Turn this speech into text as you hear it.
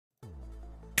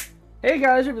Hey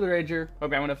guys, Kirby the Ranger. Hope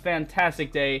you're having a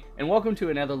fantastic day, and welcome to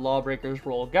another Lawbreakers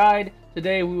roll guide.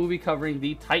 Today we will be covering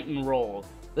the Titan roll.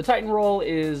 The Titan roll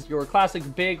is your classic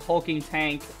big hulking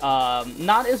tank.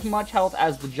 Not as much health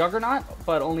as the Juggernaut,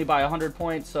 but only by 100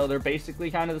 points, so they're basically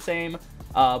kind of the same.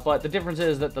 But the difference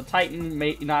is that the Titan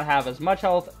may not have as much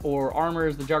health or armor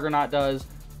as the Juggernaut does,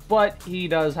 but he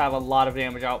does have a lot of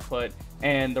damage output.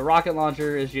 And the rocket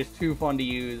launcher is just too fun to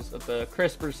use. The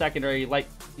crisper secondary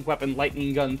weapon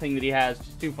lightning gun thing that he has,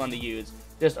 just too fun to use.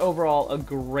 Just overall a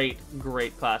great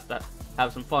class to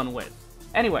have some fun with.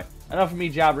 Anyway, enough of me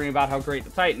jabbering about how great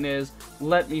the Titan is.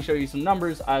 Let me show you some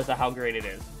numbers as to how great it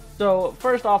is. So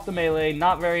first off, the melee,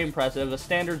 not very impressive. A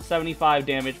standard 75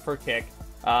 damage per kick.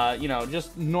 You know,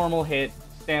 just normal hit,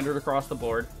 standard across the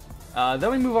board.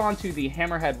 Then we move on to the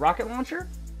Hammerhead rocket launcher.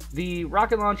 The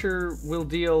rocket launcher will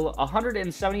deal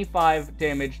 175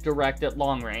 damage direct at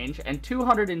long range and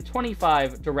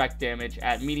 225 direct damage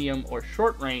at medium or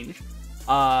short range.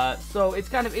 So it's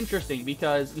kind of interesting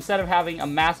because instead of having a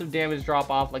massive damage drop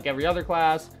off like every other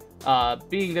class,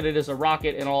 being that it is a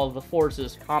rocket and all of the force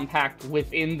is compact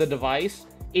within the device,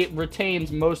 it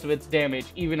retains most of its damage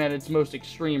even at its most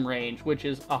extreme range, which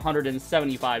is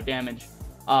 175 damage.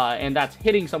 And that's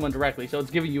hitting someone directly, so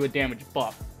it's giving you a damage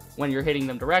buff when you're hitting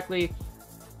them directly.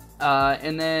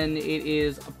 And then it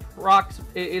is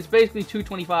it's basically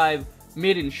 225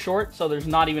 mid and short, so there's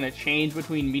not even a change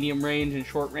between medium range and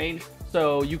short range.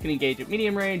 So you can engage at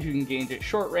medium range, you can engage at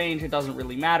short range, it doesn't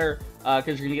really matter,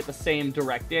 because you're going to get the same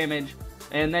direct damage.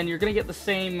 And then you're going to get the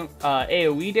same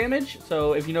AoE damage,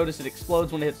 so if you notice it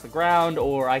explodes when it hits the ground,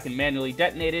 or I can manually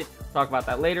detonate it, talk about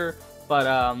that later.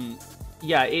 But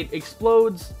yeah, it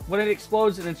explodes. When it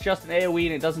explodes and it's just an AoE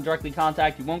and it doesn't directly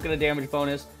contact, you won't get a damage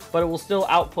bonus, but it will still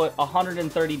output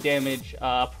 130 damage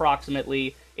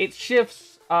approximately. It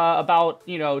shifts about,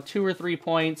 2 or 3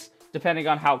 points, depending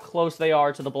on how close they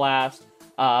are to the blast,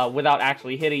 without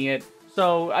actually hitting it.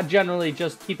 So generally,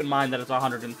 just keep in mind that it's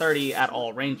 130 at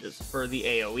all ranges for the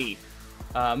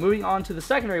AoE. Moving on to the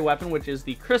secondary weapon, which is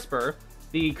the Crisper.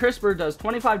 The Crisper does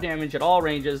 25 damage at all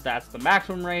ranges. That's the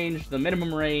maximum range, the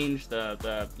minimum range,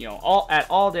 at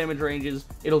all damage ranges,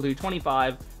 it'll do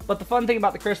 25. But the fun thing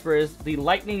about the Crisper is the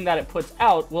lightning that it puts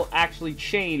out will actually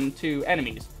chain to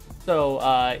enemies. So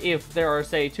if there are,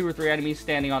 say, 2 or 3 enemies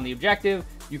standing on the objective,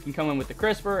 you can come in with the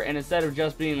Crisper, and instead of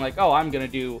just being like, oh, I'm going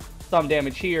to do some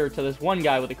damage here to this one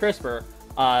guy with the Crisper,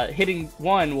 hitting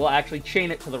one will actually chain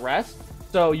it to the rest.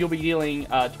 So you'll be dealing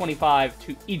 25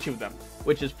 to each of them,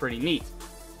 which is pretty neat.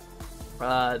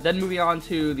 Then moving on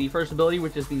to the first ability,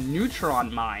 which is the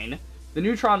Neutron Mine. The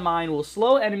Neutron Mine will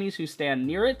slow enemies who stand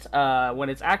near it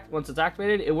once it's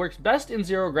activated. It works best in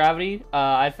zero gravity,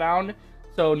 I found.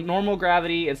 So normal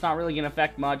gravity, it's not really going to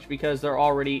affect much because they're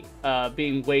already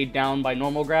being weighed down by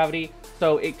normal gravity.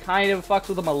 So it kind of fucks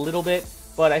with them a little bit.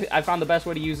 But I found the best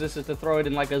way to use this is to throw it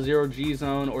in like a 0G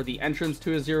zone or the entrance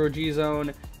to a 0G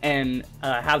zone and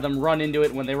have them run into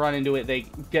it. When they run into it, they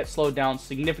get slowed down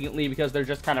significantly because they're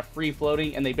just kind of free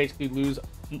floating and they basically lose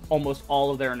almost all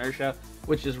of their inertia,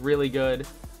 which is really good.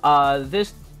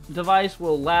 This device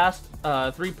will last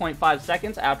 3.5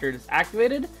 seconds after it is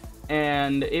activated,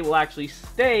 and it will actually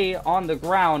stay on the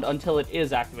ground until it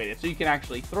is activated. So you can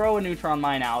actually throw a neutron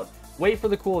mine out, wait for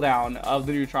the cooldown of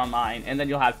the neutron mine, and then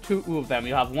you'll have 2 of them.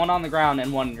 You'll have one on the ground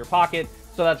and one in your pocket,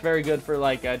 so that's very good for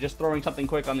like just throwing something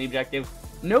quick on the objective.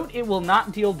 Note, it will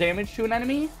not deal damage to an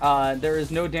enemy. There is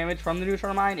no damage from the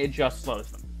neutron mine, it just slows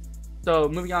them. So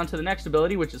moving on to the next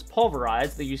ability, which is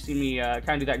Pulverize. That you see me kind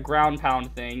of do that ground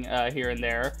pound thing here and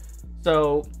there.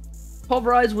 So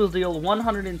Pulverize will deal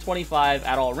 125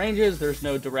 at all ranges. There's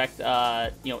no direct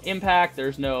impact.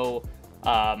 There's no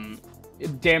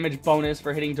damage bonus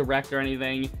for hitting direct or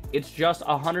anything. It's just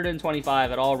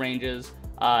 125 at all ranges,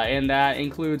 and that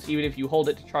includes even if you hold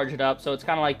it to charge it up. So it's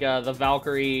kind of like the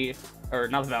Valkyrie, or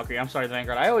not the Valkyrie, I'm sorry, the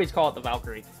Vanguard. I always call it the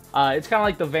Valkyrie. It's kind of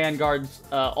like the Vanguard's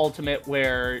ultimate,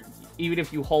 where even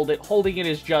if you hold it, holding it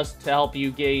is just to help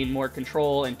you gain more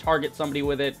control and target somebody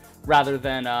with it, rather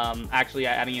than actually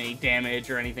adding any damage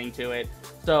or anything to it.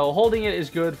 So holding it is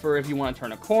good for if you want to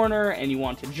turn a corner and you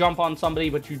want to jump on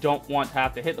somebody, but you don't want to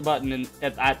have to hit the button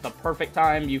at the perfect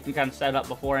time. You can kind of set it up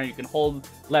before, and you can hold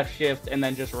left shift and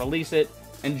then just release it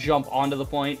and jump onto the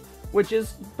point, which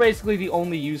is basically the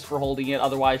only use for holding it.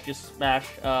 Otherwise, just smash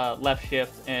left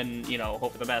shift and,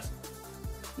 hope for the best.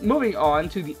 Moving on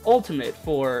to the ultimate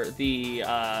for the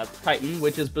Titan,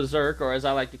 which is Berserk, or as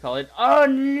I like to call it,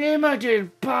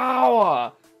 Unlimited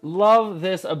Power! Love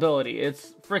this ability.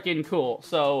 It's freaking cool.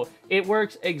 So it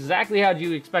works exactly how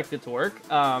you expect it to work.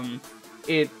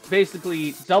 it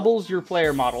basically doubles your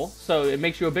player model, so it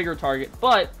makes you a bigger target,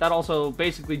 but that also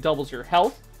basically doubles your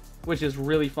health, which is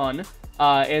really fun.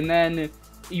 And then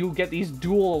you get these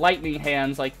dual lightning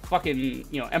hands, like fucking,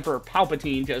 you know, Emperor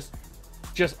Palpatine,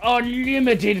 just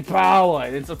unlimited power.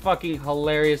 It's a fucking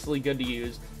hilariously good to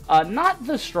use. Not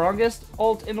the strongest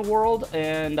ult in the world,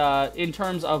 and in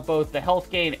terms of both the health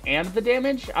gain and the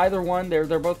damage, either one,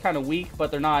 they're both kind of weak,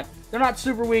 but they're not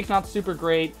super weak, not super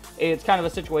great. It's kind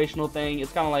of a situational thing.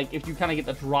 It's kind of like if you kind of get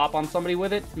the drop on somebody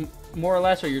with it, more or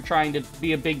less, or you're trying to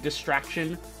be a big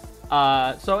distraction.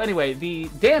 So anyway, the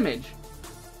damage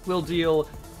will deal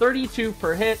 32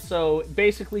 per hit, so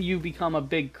basically you become a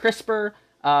big crisper.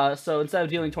 So instead of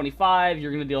dealing 25,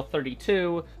 you're going to deal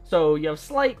 32, so you have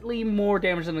slightly more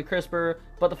damage than the crisper,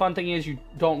 but the fun thing is you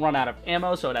don't run out of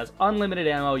ammo, so it has unlimited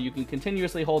ammo. You can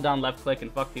continuously hold down left click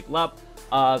and fuck people up.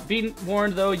 Be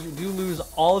warned though, you do lose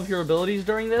all of your abilities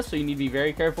during this, so you need to be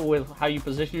very careful with how you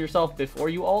position yourself before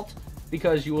you ult,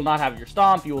 because you will not have your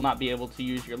stomp, you will not be able to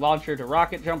use your launcher to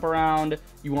rocket jump around,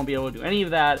 you won't be able to do any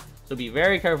of that, so be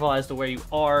very careful as to where you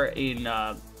are in,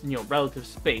 you know, relative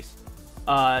space.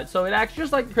 So it acts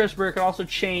just like the crisper. It can also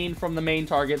chain from the main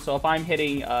target, so if I'm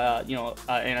hitting, you know,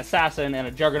 an assassin and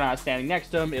a juggernaut standing next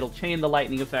to him, it'll chain the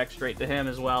lightning effect straight to him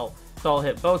as well, so I'll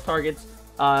hit both targets.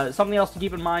 Something else to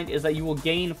keep in mind is that you will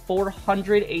gain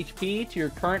 400 HP to your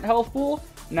current health pool.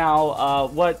 Now,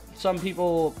 what some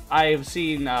people I've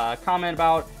seen comment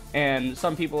about, and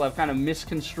some people have kind of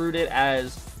misconstrued it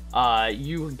as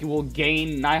you will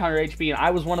gain 900 HP, and I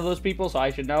was one of those people, so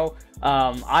I should know.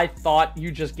 I thought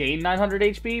you just gained 900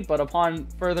 HP, but upon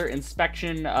further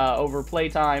inspection over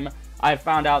playtime, I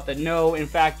found out that no, in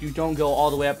fact, you don't go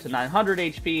all the way up to 900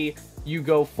 HP, you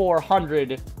go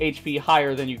 400 HP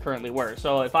higher than you currently were.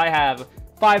 So if I have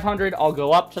 500, I'll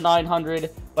go up to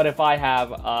 900, but if I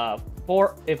have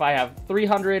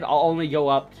 300, I'll only go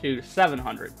up to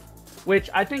 700.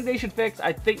 Which I think they should fix.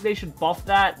 I think they should buff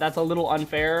that. That's a little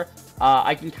unfair.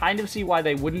 I can kind of see why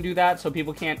they wouldn't do that, so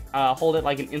people can't hold it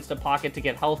like an instant pocket to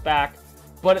get health back.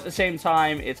 But at the same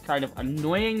time, it's kind of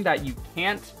annoying that you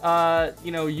can't,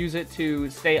 you know, use it to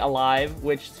stay alive,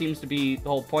 which seems to be the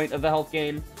whole point of the health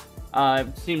gain.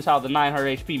 It seems how the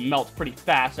 900 HP melts pretty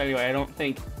fast. Anyway, I don't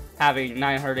think having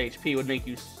 900 HP would make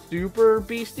you super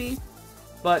beastie,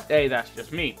 but hey, that's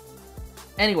just me.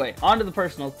 Anyway, on to the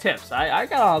personal tips. I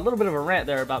got a little bit of a rant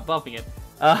there about buffing it.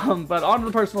 But on to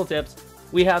the personal tips.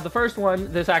 We have the first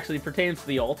one. This actually pertains to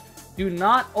the ult. Do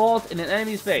not ult in an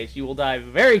enemy's face. You will die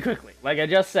very quickly. Like I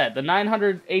just said, the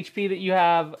 900 HP that you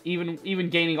have, even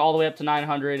gaining all the way up to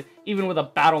 900, even with a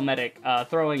battle medic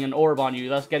throwing an orb on you,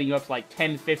 thus getting you up to like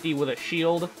 1050 with a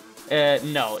shield,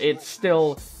 no, it's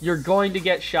still, you're going to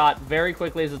get shot very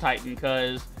quickly as a Titan,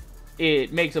 because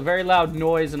it makes a very loud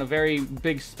noise and a very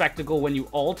big spectacle when you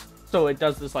ult. So it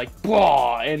does this like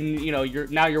blah, and you know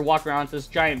you're walking around with this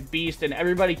giant beast, and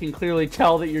everybody can clearly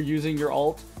tell that you're using your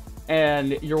ult,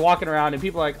 and you're walking around, and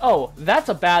people are like, oh, that's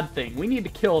a bad thing. We need to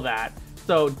kill that.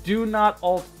 So do not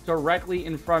ult directly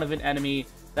in front of an enemy.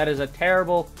 That is a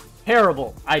terrible,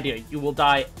 terrible idea. You will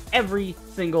die every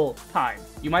single time.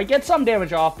 You might get some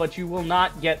damage off, but you will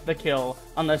not get the kill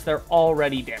unless they're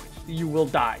already damaged. You will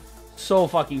die so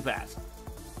fucking fast.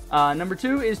 Number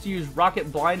 2 is to use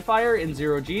rocket blind fire in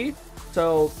 0G.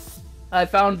 So I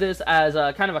found this as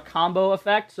a kind of a combo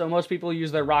effect. So most people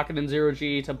use their rocket in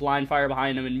 0G to blind fire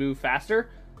behind them and move faster,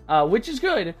 which is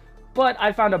good. But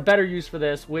I found a better use for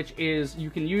this, which is you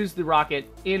can use the rocket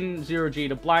in 0G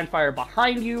to blind fire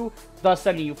behind you, thus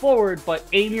sending you forward, but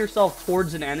aim yourself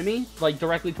towards an enemy, like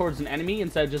directly towards an enemy,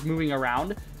 instead of just moving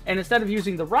around. And instead of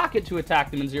using the rocket to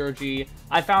attack them in 0G,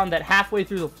 I found that halfway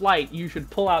through the flight, you should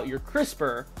pull out your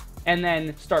crisper and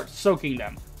then start soaking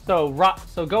them. So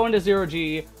go into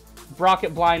 0G,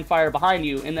 rocket blind fire behind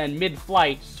you, and then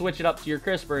mid-flight, switch it up to your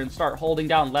crisper and start holding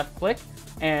down left click,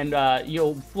 and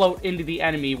you'll float into the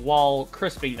enemy while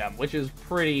crisping them, which is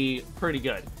pretty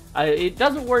good. It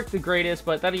doesn't work the greatest,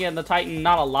 but then again, the Titan,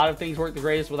 not a lot of things work the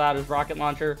greatest without his rocket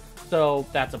launcher, so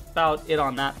that's about it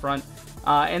on that front.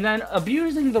 And then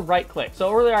abusing the right click.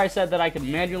 So earlier I said that I could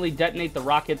manually detonate the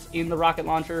rockets in the rocket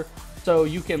launcher. So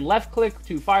you can left click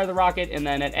to fire the rocket, and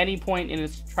then at any point in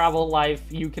its travel life,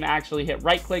 you can actually hit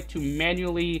right click to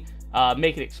manually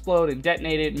make it explode and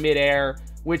detonate it midair,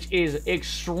 which is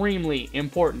extremely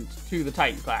important to the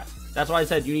Titan class. That's why I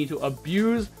said you need to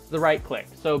abuse the right click.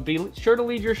 So be sure to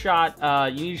lead your shot.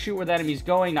 You need to shoot where the enemy's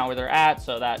going, not where they're at.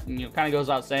 So that, you know, kind of goes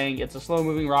without saying. It's a slow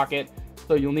moving rocket,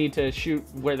 so you'll need to shoot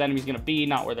where the enemy's going to be,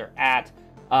 not where they're at.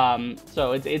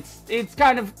 So it's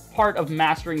kind of part of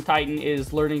mastering Titan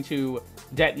is learning to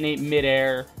detonate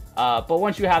midair, But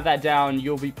once you have that down,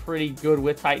 you'll be pretty good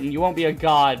with Titan. You won't be a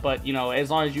god, but, you know, as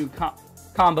long as you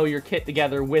combo your kit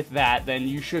together with that, then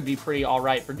you should be pretty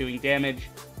alright for doing damage.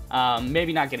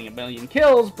 Maybe not getting a million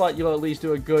kills, but you'll at least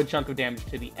do a good chunk of damage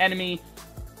to the enemy.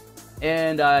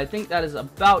 And I think that is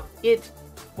about it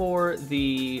for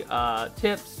the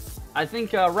tips. I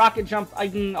think rocket jump,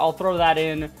 I'll throw that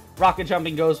in. Rocket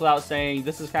jumping goes without saying.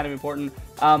 This is kind of important.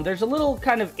 There's a little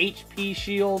kind of HP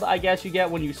shield, I guess, you get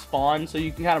when you spawn. So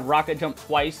you can kind of rocket jump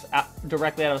twice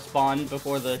directly out of spawn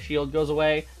before the shield goes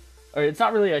away. Or it's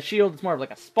not really a shield, it's more of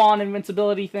like a spawn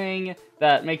invincibility thing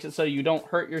that makes it so you don't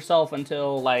hurt yourself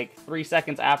until like 3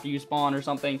 seconds after you spawn or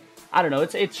something. I don't know,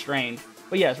 it's strange.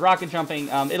 But yes, rocket jumping,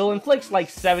 it'll inflict like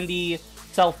 70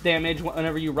 self-damage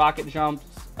whenever you rocket jump.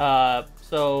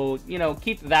 So, you know,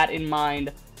 keep that in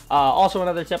mind. Also,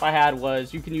 another tip I had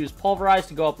was you can use Pulverize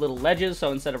to go up little ledges.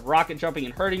 So instead of rocket jumping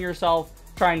and hurting yourself,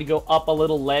 trying to go up a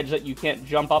little ledge that you can't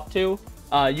jump up to,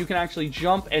 you can actually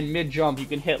jump, and mid-jump you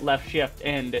can hit left shift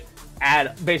and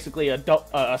add basically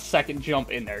a second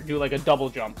jump in there. Do like a double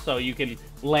jump so you can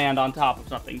land on top of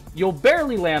something. You'll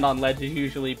barely land on ledges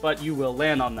usually, but you will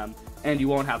land on them. And you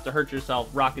won't have to hurt yourself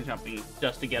rocket jumping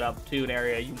just to get up to an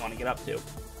area you want to get up to.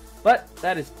 But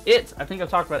that is it. I think I've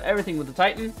talked about everything with the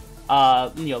Titan.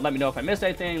 You know, let me know if I missed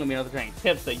anything. Let me know if there's any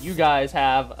tips that you guys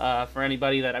have for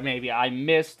anybody that maybe I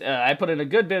missed. I put in a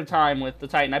good bit of time with the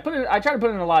Titan. I try to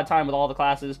put in a lot of time with all the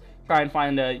classes, try and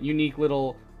find unique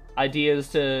little ideas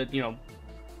to, you know,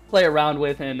 play around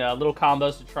with, and little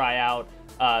combos to try out,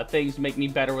 things to make me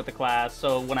better with the class.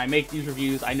 So when I make these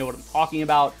reviews, I know what I'm talking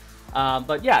about.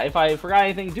 But yeah, if I forgot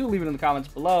anything, do leave it in the comments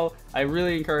below. I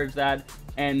really encourage that.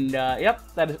 And yep,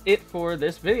 that is it for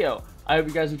this video. I hope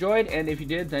you guys enjoyed, and if you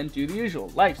did, then do the usual.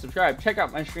 Like, subscribe, check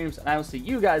out my streams, and I will see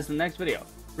you guys in the next video.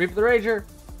 Reaper the Rager,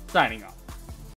 signing off.